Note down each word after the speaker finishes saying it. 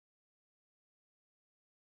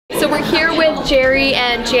we're here with Jerry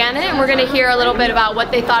and Janet, and we're going to hear a little bit about what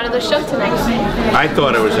they thought of the show tonight. I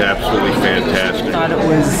thought it was absolutely fantastic. I thought it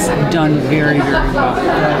was done very, very well.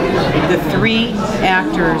 The three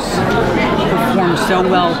actors performed so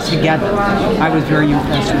well together. I was very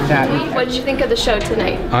impressed with that. What did you think of the show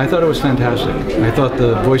tonight? I thought it was fantastic. I thought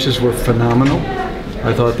the voices were phenomenal.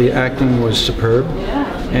 I thought the acting was superb.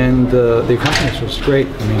 And the accompanist was great.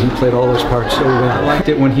 I mean, he played all those parts so well. I liked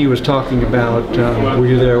it when he was talking about, were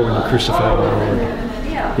you there when you crucified the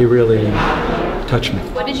Lord? He really touched me.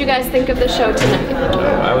 What did you guys think of the show tonight?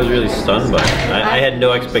 I was really stunned by it. I had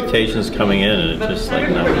no expectations coming in, and it just like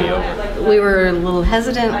knocked me over. We were a little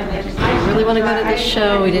hesitant. We really want to go to this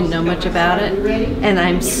show. We didn't know much about it. And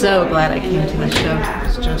I'm so glad I came to this show.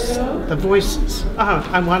 It's just the voices. Oh,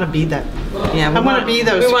 I want to be that. Yeah, I want to be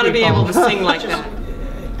those people. We want to be able to sing like that.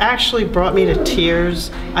 Actually brought me to tears.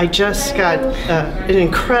 I just got an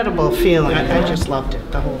incredible feeling. I just loved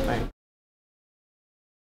it, the whole thing.